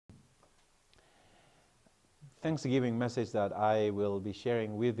Thanksgiving message that I will be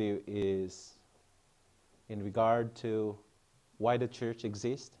sharing with you is in regard to why the church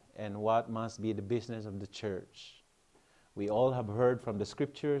exists and what must be the business of the church. We all have heard from the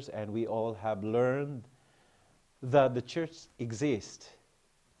scriptures and we all have learned that the church exists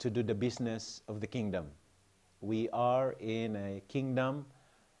to do the business of the kingdom. We are in a kingdom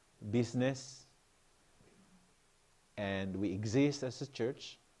business and we exist as a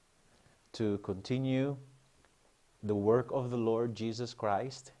church to continue the work of the Lord Jesus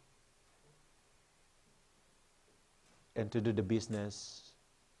Christ and to do the business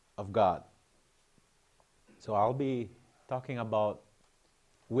of God. So I'll be talking about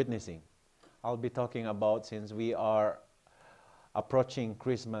witnessing. I'll be talking about, since we are approaching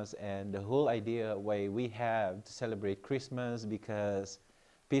Christmas and the whole idea why we have to celebrate Christmas, because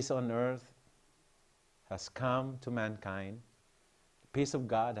peace on earth has come to mankind. The peace of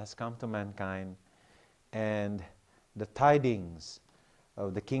God has come to mankind, and the tidings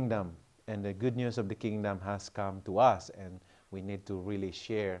of the kingdom and the good news of the kingdom has come to us, and we need to really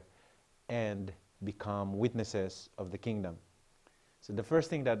share and become witnesses of the kingdom. So the first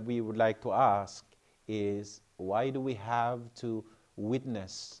thing that we would like to ask is, why do we have to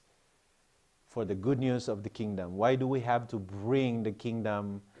witness for the good news of the kingdom? Why do we have to bring the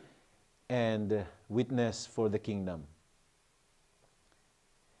kingdom and witness for the kingdom?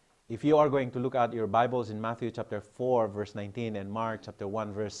 If you are going to look at your Bibles in Matthew chapter 4 verse 19 and Mark chapter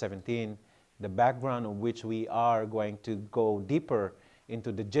 1 verse 17, the background of which we are going to go deeper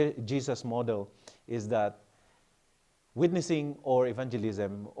into the Jesus model is that witnessing or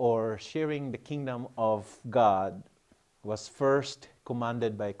evangelism or sharing the kingdom of God was first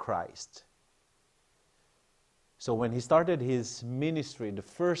commanded by Christ. So when he started his ministry, the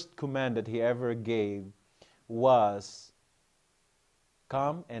first command that he ever gave was,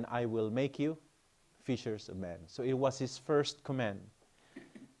 "Come and I will make you fishers of men." So it was his first command.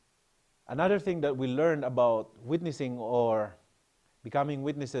 Another thing that we learned about witnessing or becoming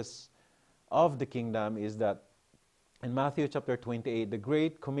witnesses of the kingdom is that in Matthew chapter 28, the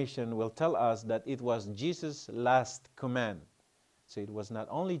Great Commission will tell us that it was Jesus' last command. So it was not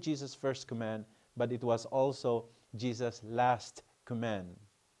only Jesus' first command, but it was also Jesus' last command.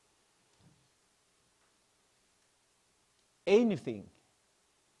 Anything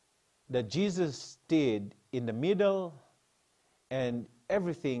that Jesus did in the middle and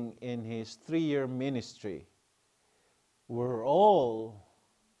everything in his 3-year ministry were all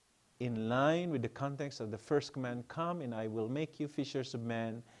in line with the context of the first command, "Come and I will make you fishers of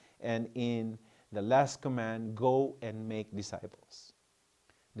men," and in the last command, "Go and make disciples."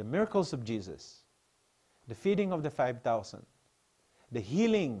 The miracles of Jesus, the feeding of the 5,000, the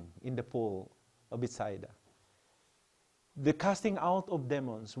healing in the pool of Bethsaida, the casting out of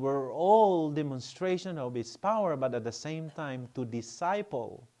demons were all demonstration of his power, but at the same time to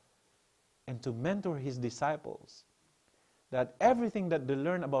disciple and to mentor his disciples. That everything that they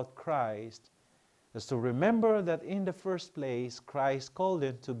learn about Christ is to remember that in the first place, Christ called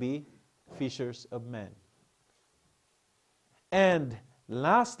them to be fishers of men. And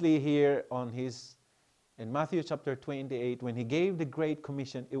lastly here in Matthew chapter 28, when he gave the Great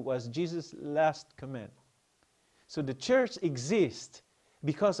Commission, it was Jesus' last command. So the church exists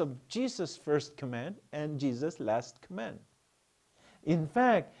because of Jesus' first command and Jesus' last command. In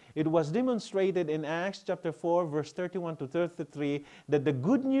fact, it was demonstrated in Acts chapter 4, verse 31 to 33, that the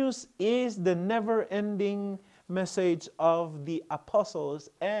good news is the never-ending message of the apostles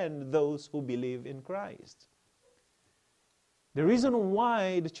and those who believe in Christ. The reason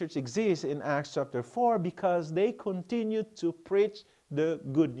why the church exists in Acts chapter 4, because they continued to preach the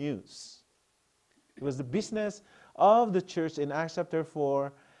good news. It was the business of the church in Acts chapter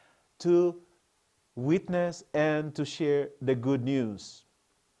 4 to witness and to share the good news.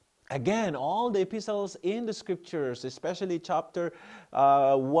 Again, all the epistles in the scriptures, especially chapter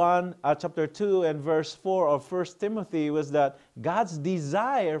 2 and verse 4 of 1 Timothy, was that God's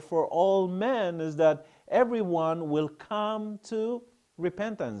desire for all men is that everyone will come to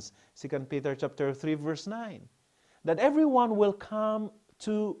repentance. 2 Peter chapter 3 verse 9. That everyone will come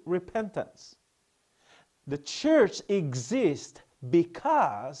to repentance. The church exists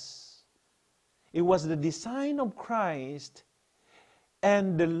because it was the design of Christ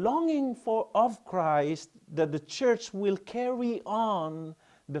and the longing of Christ that the church will carry on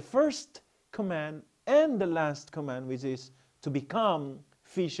the first command and the last command, which is to become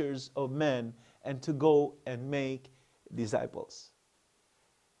fishers of men and to go and make disciples.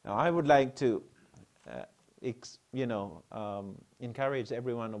 Now, I would like to encourage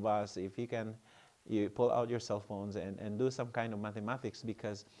every one of us, if you can You pull out your cell phones and do some kind of mathematics,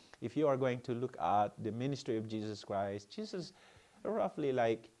 because if you are going to look at the ministry of Jesus Christ, Jesus roughly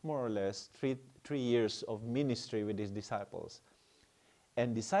like more or less three years of ministry with his disciples.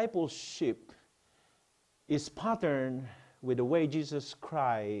 And discipleship is patterned with the way Jesus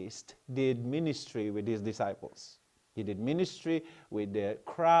Christ did ministry with his disciples. He did ministry with the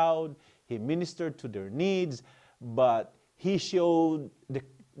crowd. He ministered to their needs, but he showed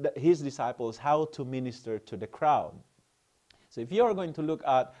his disciples how to minister to the crowd. So if you are going to look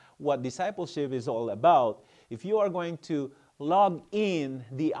at what discipleship is all about, if you are going to log in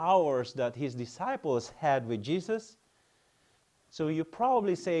the hours that his disciples had with Jesus, so you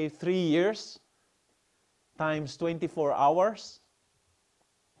probably say 3 years times 24 hours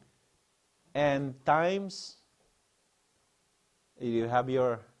and times, you have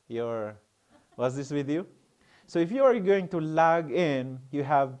your what's this with you? So if you are going to log in, you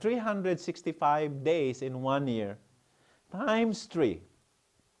have 365 days in 1 year times 3.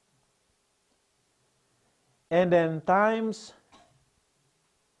 And then times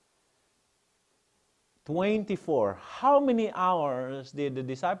 24. How many hours did the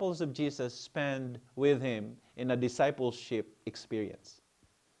disciples of Jesus spend with him in a discipleship experience?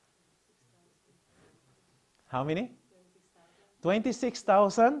 How many?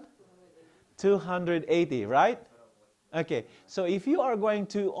 26,280, right? Okay, so if you are going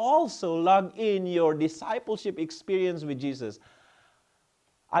to also log in your discipleship experience with Jesus,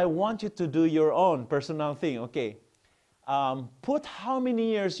 I want you to do your own personal thing, okay? Put how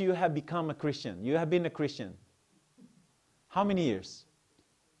many years you have become a Christian. You have been a Christian. How many years?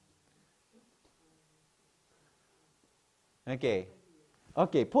 Okay.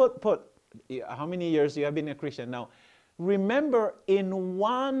 Okay, put how many years you have been a Christian. Now, remember in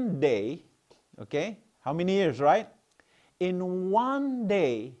one day, okay? How many years, right? In one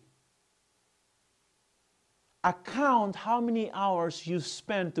day, account how many hours you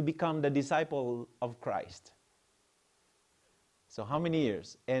spent to become the disciple of Christ. So how many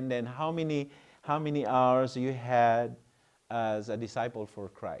years? And then how many hours you had as a disciple for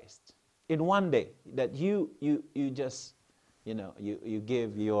Christ in one day that you just, you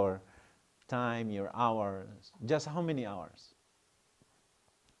give your time, your hours. Just how many hours?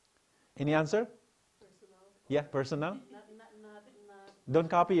 Any answer? Personal. Yeah, personal. Not. Don't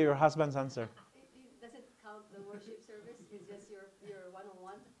copy your husband's answer. It doesn't count the worship service. It's just your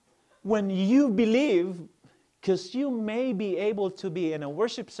one-on-one. When you believe, because you may be able to be in a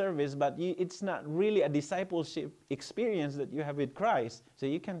worship service, but it's not really a discipleship experience that you have with Christ. So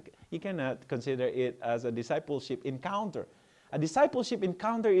you cannot consider it as a discipleship encounter. A discipleship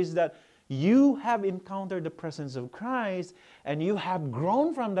encounter is that you have encountered the presence of Christ, and you have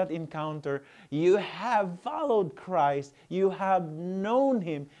grown from that encounter. You have followed Christ. You have known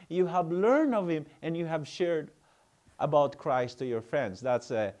him. You have learned of him, and you have shared about Christ to your friends.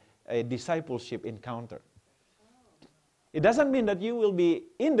 That's a discipleship encounter. It doesn't mean that you will be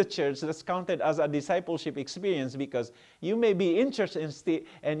in the church. That's counted as a discipleship experience, because you may be in church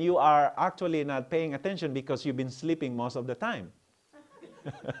and you are actually not paying attention because you've been sleeping most of the time.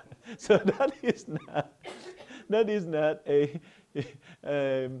 So that is not a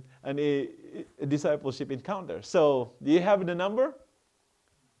discipleship encounter. So do you have the number?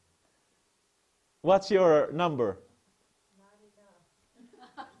 What's your number?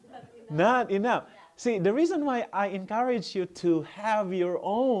 Not enough. See, the reason why I encourage you to have your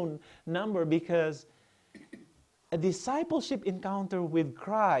own number, because a discipleship encounter with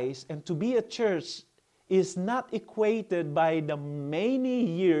Christ and to be a church is not equated by the many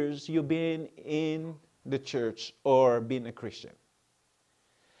years you've been in the church or been a Christian.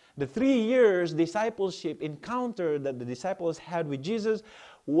 The 3 years discipleship encounter that the disciples had with Jesus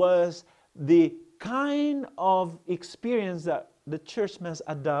was the kind of experience that the church must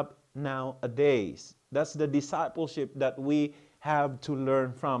adopt nowadays. That's the discipleship that we have to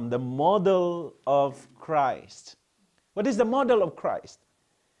learn from, the model of Christ. What is the model of Christ?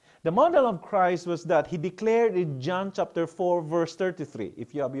 The model of Christ was that he declared in John chapter 4 verse 33.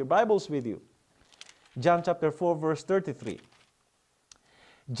 If you have your Bibles with you, John chapter 4 verse 33.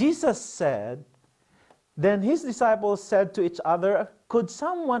 Jesus said, then his disciples said to each other, could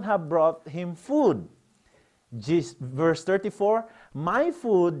someone have brought him food? Verse 34, my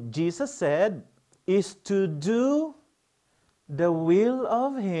food, Jesus said, is to do the will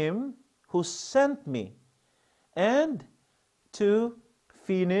of him who sent me and to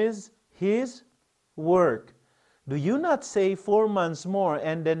finish his work. Do you not say 4 months more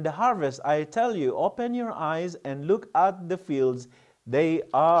and then the harvest? I tell you, open your eyes and look at the fields. They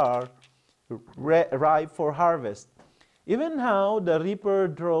are ripe for harvest. Even now the reaper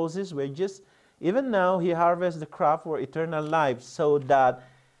draws his wages. even now he harvests the crop for eternal life, so that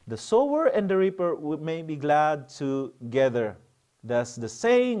the sower and the reaper may be glad together. Thus the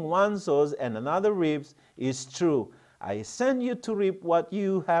saying, one sows and another reaps, is true. I send you to reap what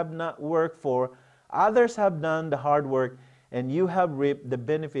you have not worked for. Others have done the hard work, and you have reaped the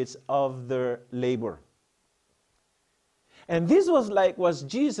benefits of their labor. And this was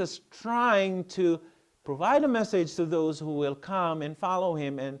Jesus trying to provide a message to those who will come and follow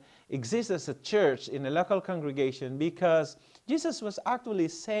him and exist as a church in a local congregation, because Jesus was actually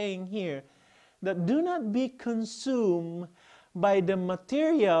saying here that do not be consumed by the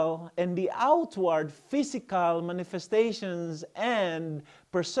material and the outward physical manifestations and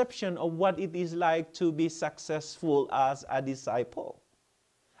perception of what it is like to be successful as a disciple,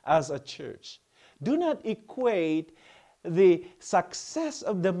 as a church. Do not equate the success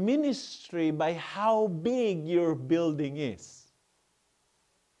of the ministry by how big your building is.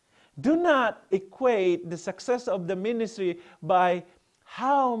 Do not equate the success of the ministry by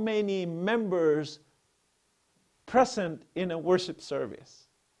how many members present in a worship service.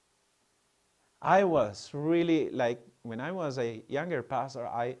 I was really, like, when I was a younger pastor,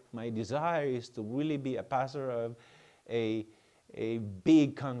 my desire is to really be a pastor of a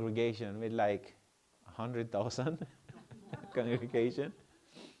big congregation with like 100,000 congregation.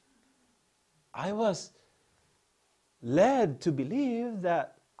 I was led to believe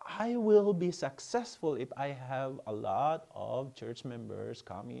that I will be successful if I have a lot of church members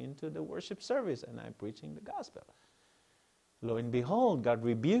coming into the worship service and I'm preaching the gospel. Lo and behold, God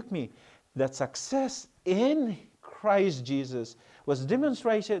rebuked me that success in Christ Jesus was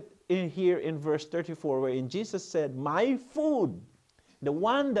demonstrated here in verse 34, wherein Jesus said, my food, the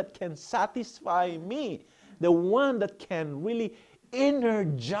one that can satisfy me, the one that can really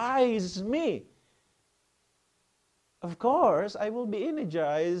energize me. Of course, I will be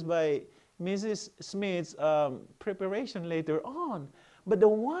energized by Mrs. Smith's preparation later on. But the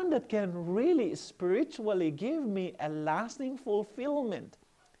one that can really spiritually give me a lasting fulfillment,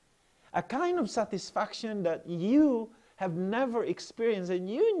 a kind of satisfaction that you have never experienced and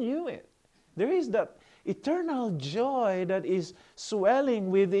you knew it. There is that eternal joy that is swelling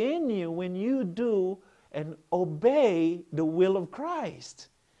within you when you do and obey the will of Christ.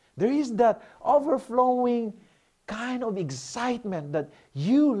 There is that overflowing kind of excitement that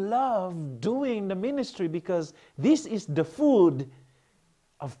you love doing the ministry because this is the food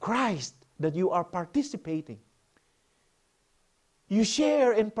of Christ that you are participating. You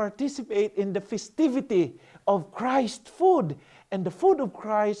share and participate in the festivity of Christ's food. And the food of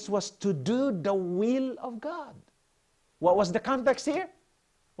Christ was to do the will of God. What was the context here?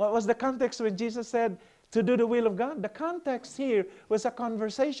 What was the context when Jesus said to do the will of God? The context here was a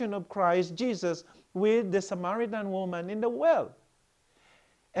conversation of Christ Jesus with the Samaritan woman in the well.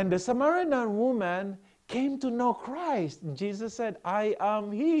 And the Samaritan woman came to know Christ. Jesus said, I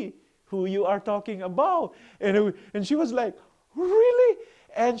am he who you are talking about. And she was like, really?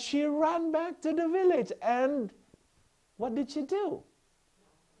 And she ran back to the village. And what did she do?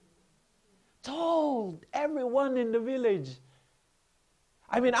 Told everyone in the village.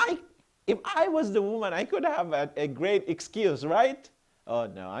 I mean, if I was the woman, I could have a great excuse, right? Oh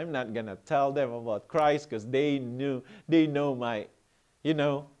no, I'm not going to tell them about Christ because they know my, they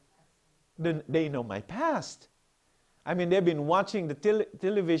know my past. I mean, they've been watching the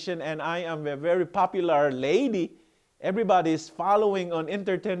television and I am a very popular lady. Everybody is following on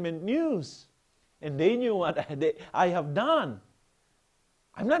entertainment news. And they knew what I have done.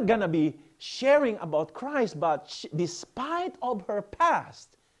 I'm not going to be sharing about Christ, but despite of her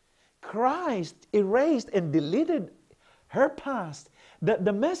past, Christ erased and deleted her past.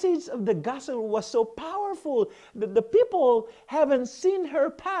 The message of the gospel was so powerful that the people haven't seen her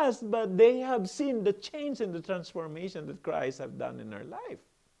past, but they have seen the change and the transformation that Christ has done in her life.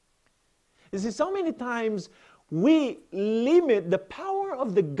 You see, so many times we limit the power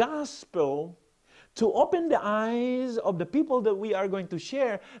of the gospel to open the eyes of the people that we are going to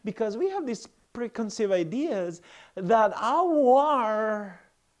share because we have these preconceived ideas that our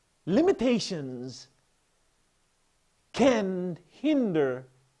limitations can hinder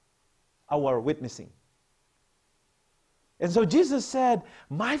our witnessing. And so Jesus said,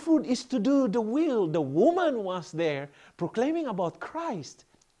 my food is to do the will. The woman was there proclaiming about Christ.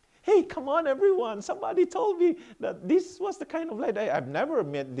 Hey, come on, everyone. Somebody told me that this was the kind of light. I've never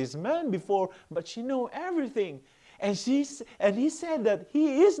met this man before, but she knows everything. And he said that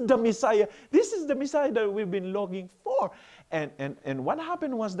he is the Messiah. This is the Messiah that we've been longing for. And what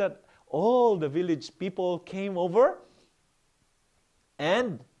happened was that all the village people came over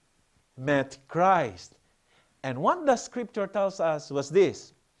and met Christ. And what the scripture tells us was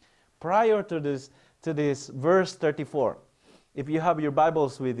this. prior to this verse 34. If you have your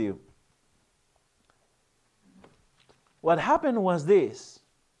Bibles with you. What happened was this.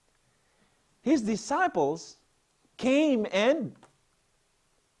 His disciples came and,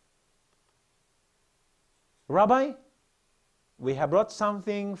 Rabbi, we have brought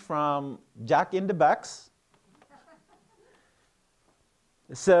something from Jack in the Box.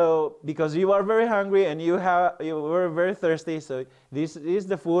 So, because you are very hungry and you were very thirsty, so this is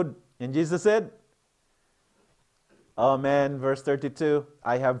the food. And Jesus said, oh man, verse 32,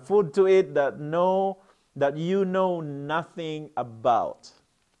 I have food to eat that you know nothing about.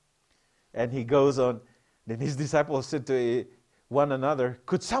 And he goes on. Then his disciples said to one another,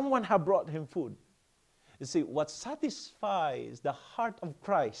 could someone have brought him food? You see, what satisfies the heart of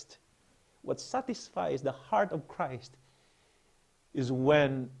Christ, is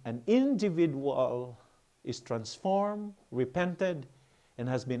when an individual is transformed, repented, and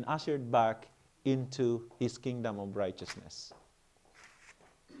has been ushered back into his kingdom of righteousness.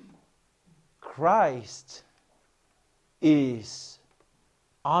 Christ is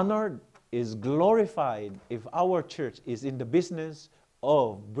honored, is glorified if our church is in the business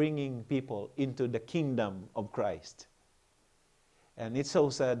of bringing people into the kingdom of Christ. And it's so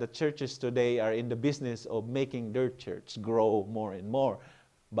sad that churches today are in the business of making their church grow more and more,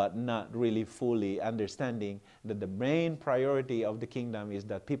 but not really fully understanding that the main priority of the kingdom is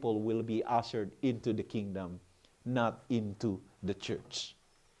that people will be ushered into the kingdom, not into the church.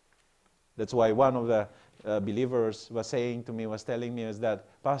 That's why one of the believers was telling me is that,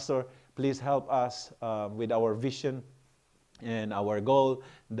 Pastor, please help us with our vision and our goal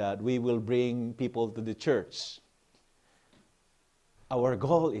that we will bring people to the church. Our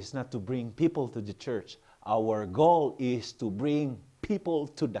goal is not to bring people to the church. Our goal is to bring people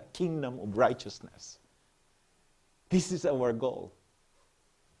to the kingdom of righteousness. This is our goal.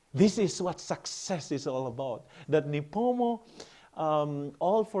 This is what success is all about. That Nipomo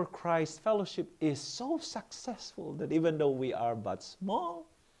All for Christ Fellowship is so successful that even though we are but small,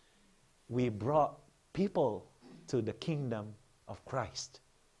 we brought people to the kingdom of Christ.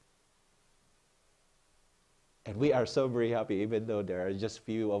 And we are so very happy, even though there are just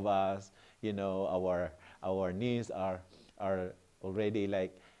few of us. You know, our needs are already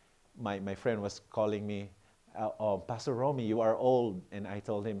like, my friend was calling me, oh, Pastor Romeo, you are old. And I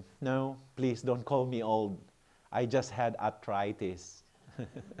told him, no, please don't call me old. I just had arthritis.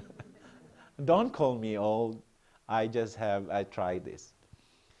 Don't call me old. I just have arthritis.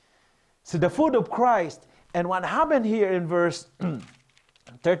 So the food of Christ. And what happened here in verse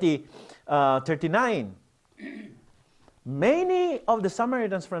 39, many of the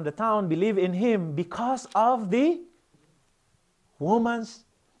Samaritans from the town believed in him because of the woman's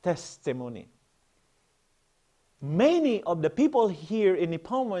testimony. Many of the people here in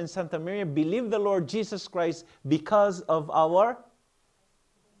Nipomo and Santa Maria believe the Lord Jesus Christ because of our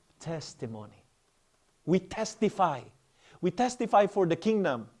testimony. We testify. We testify for the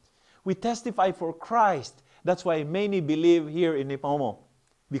kingdom. We testify for Christ. That's why many believe here in Nipomo,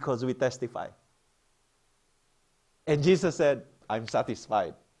 because we testify. And Jesus said, I'm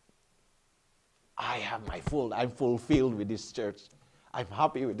satisfied. I'm fulfilled with this church. I'm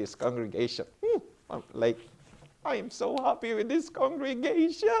happy with this congregation. I am so happy with this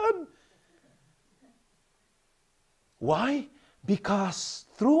congregation. Why? Because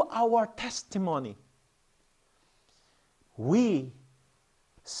through our testimony, we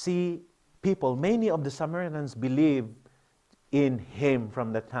see people, many of the Samaritans believe in him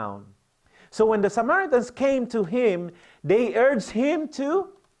from the town. So when the Samaritans came to him, they urged him to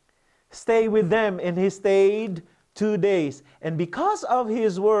stay with them, and he stayed 2 days. And because of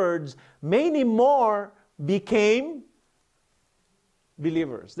his words, many more became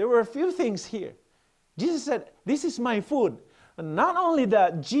believers. There were a few things here. Jesus said, this is my food. And not only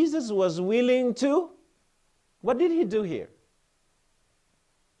that, Jesus was willing to, what did he do here?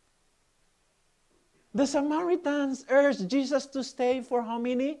 The Samaritans urged Jesus to stay for how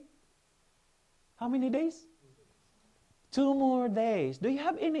many? How many days? 2 more days. Do you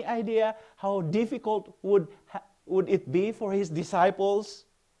have any idea how difficult would it be for his disciples?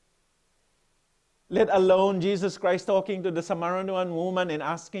 Let alone Jesus Christ talking to the Samaritan woman and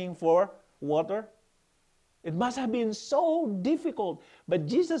asking for water. It must have been so difficult. But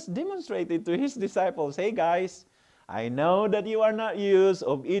Jesus demonstrated to his disciples, hey guys, I know that you are not used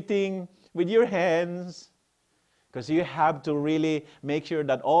of eating with your hands, because you have to really make sure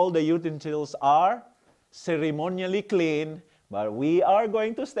that all the utensils are ceremonially clean. But we are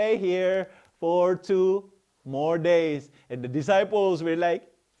going to stay here for 2 more days. And the disciples were like,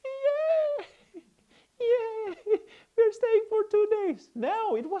 yeah, we're we're staying for 2 days.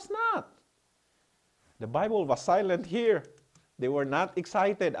 No, it was not. The Bible was silent here. They were not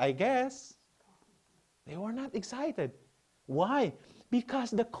excited, I guess. They were not excited. Why?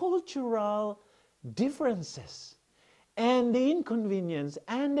 Because the cultural differences and the inconvenience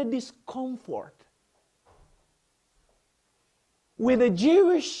and the discomfort with a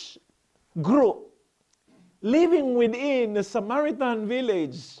Jewish group living within the Samaritan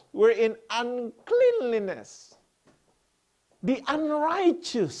village were in uncleanliness, the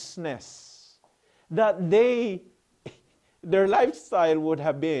unrighteousness that their lifestyle would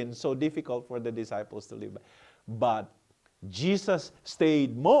have been so difficult for the disciples to live by. But Jesus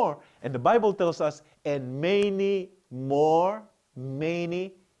stayed more, and the Bible tells us, and many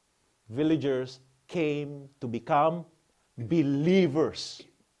villagers came to become believers.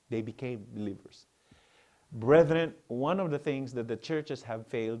 They became believers. Brethren, one of the things that the churches have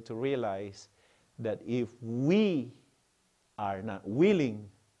failed to realize, that if we are not willing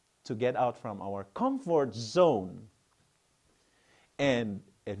to get out from our comfort zone and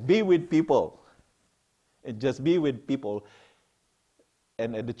be with people, and just be with people,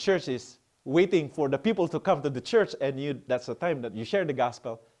 and the church is waiting for the people to come to the church, and that's the time that you share the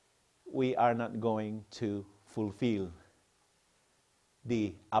gospel, we are not going to fulfill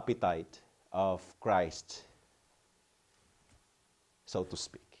the appetite of Christ, so to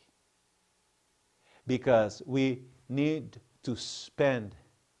speak. Because we need to spend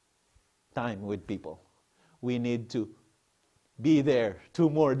time with people. We need to be there 2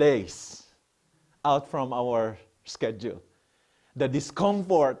 more days out from our schedule. The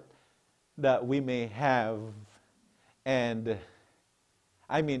discomfort that we may have, and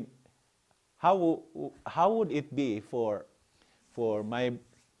I mean, how would it be for my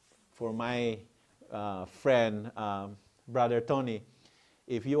friend Brother Tony,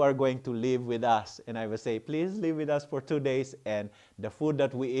 if you are going to live with us, and I will say, please live with us for 2 days, and the food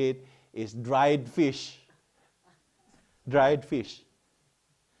that we eat is dried fish,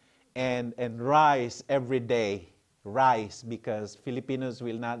 and rice every day, rice, because Filipinos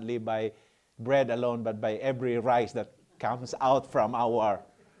will not live by bread alone, but by every rice that comes out from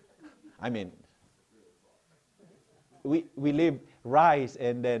we live rice,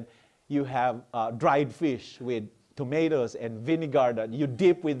 and then you have dried fish with tomatoes and vinegar that you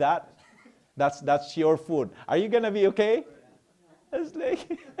dip with that. That's your food. Are you gonna be okay? It's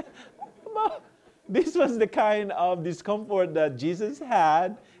like, this was the kind of discomfort that Jesus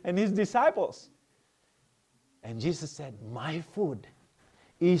had and his disciples. And Jesus said, my food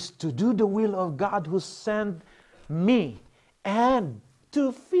is to do the will of God who sent me and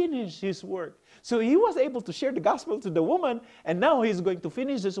to finish his work. So he was able to share the gospel to the woman, and now he's going to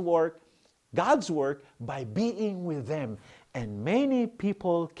finish his work, God's work, by being with them. And many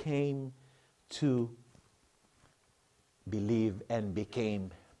people came to believe and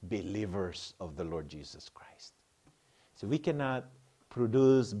became believers of the Lord Jesus Christ. So we cannot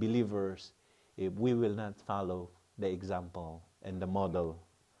produce believers if we will not follow the example and the model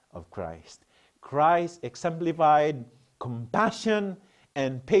of Christ. Christ exemplified compassion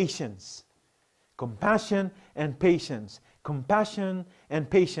and patience. Compassion and patience. Compassion and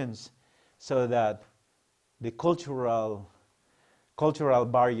patience, so that the cultural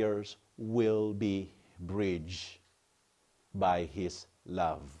barriers will be bridged by his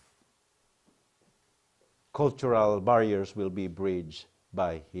love. Cultural barriers will be bridged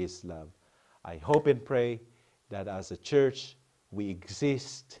by his love. I hope and pray that as a church, we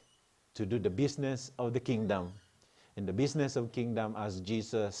exist to do the business of the kingdom. In the business of kingdom, as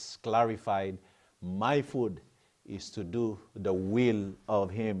Jesus clarified, my food is to do the will of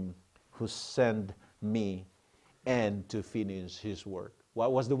him who sent me and to finish his work.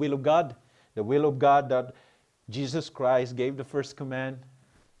 What was the will of God? The will of God that Jesus Christ gave the first command,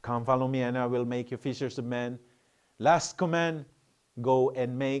 come follow me and I will make you fishers of men. Last command, go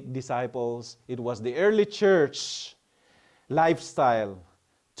and make disciples. It was the early church lifestyle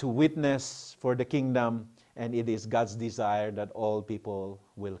to witness for the kingdom, and it is God's desire that all people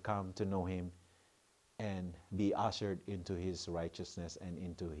will come to know him and be ushered into his righteousness and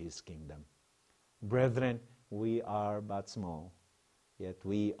into his kingdom. Brethren, we are but small, yet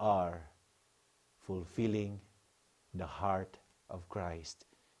we are fulfilling the heart of Christ.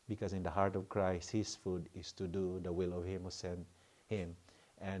 Because in the heart of Christ, his food is to do the will of him who sent him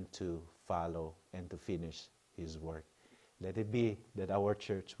and to follow and to finish his work. Let it be that our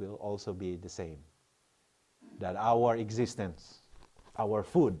church will also be the same. That our existence, our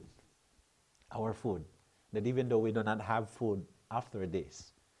food, that even though we do not have food after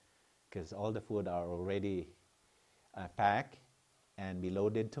this, because all the food are already packed and be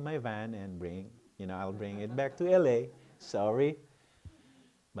loaded to my van and bring, I'll bring it back to LA. Sorry.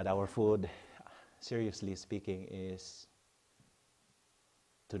 But our food, seriously speaking, is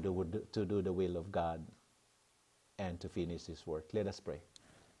to do the will of God and to finish His work. Let us pray.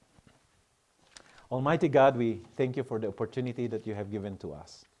 Almighty God, we thank you for the opportunity that you have given to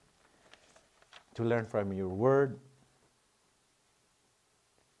us to learn from your word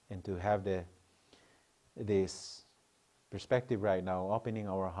and to have this perspective right now, opening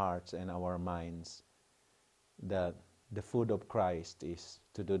our hearts and our minds that the food of Christ is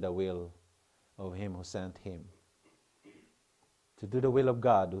to do the will of Him who sent Him, to do the will of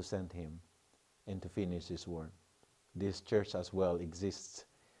God who sent Him, and to finish His work. This church as well exists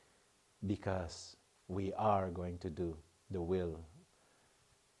because we are going to do the will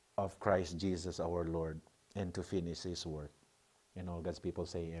of Christ Jesus our Lord and to finish His work. And all God's people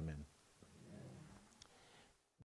say amen.